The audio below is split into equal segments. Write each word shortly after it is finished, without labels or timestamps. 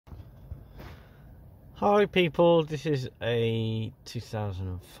Hi people, this is a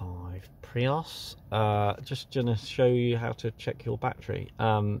 2005 Prius. Just gonna show you how to check your battery.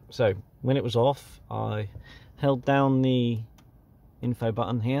 So when it was off, I held down the info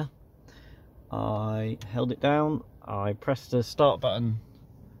button here. I held it down, I pressed the start button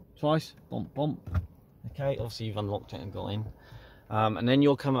twice, bump bump. Okay, obviously you've unlocked it and got in. And then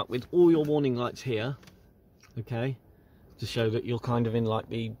you'll come up with all your warning lights here, okay, to show that you're kind of in like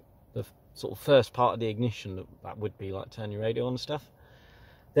the sort of first part of the ignition. That would be like turn your radio on and stuff.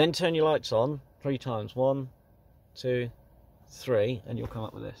 Then turn your lights on 3 times, 1, 2, 3, and you'll come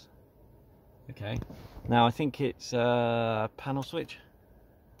up with this. Okay, now I think it's panel switch.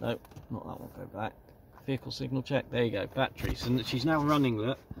 No, not that one. Go back. Vehicle signal check. There you go. Battery. So she's now running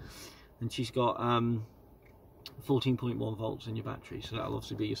that, and she's got 14.1 volts in your battery. So that'll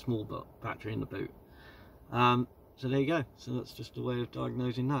obviously be your small battery in the boot. So there you go. So that's just a way of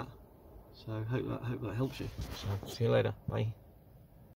diagnosing that. So hope that helps you. So see you later. Bye.